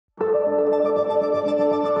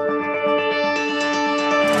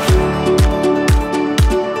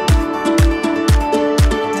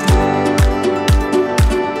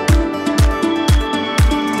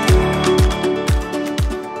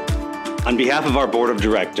behalf of our board of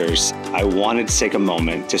directors, I wanted to take a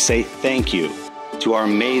moment to say thank you to our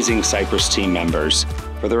amazing Cypress team members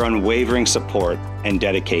for their unwavering support and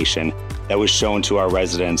dedication that was shown to our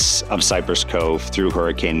residents of Cypress Cove through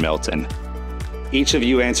Hurricane Milton. Each of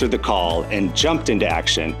you answered the call and jumped into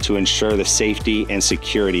action to ensure the safety and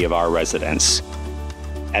security of our residents.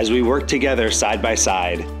 As we worked together side by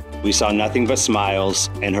side, we saw nothing but smiles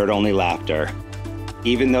and heard only laughter.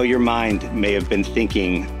 Even though your mind may have been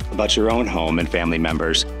thinking about your own home and family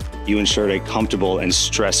members, you ensured a comfortable and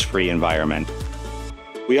stress-free environment.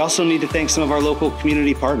 We also need to thank some of our local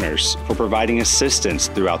community partners for providing assistance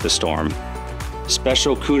throughout the storm.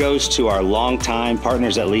 Special kudos to our longtime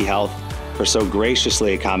partners at Lee Health for so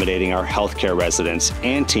graciously accommodating our healthcare residents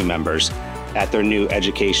and team members at their new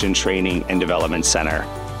Education, Training, and Development Center.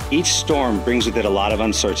 Each storm brings with it a lot of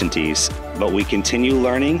uncertainties, but we continue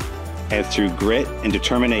learning, and through grit and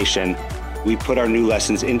determination, we put our new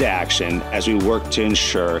lessons into action as we work to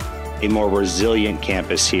ensure a more resilient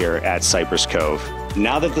campus here at Cypress Cove.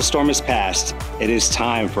 Now that the storm has passed, it is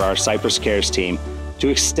time for our Cypress Cares team to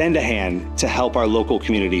extend a hand to help our local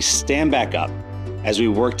community stand back up as we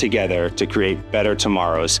work together to create better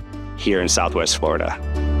tomorrows here in Southwest Florida.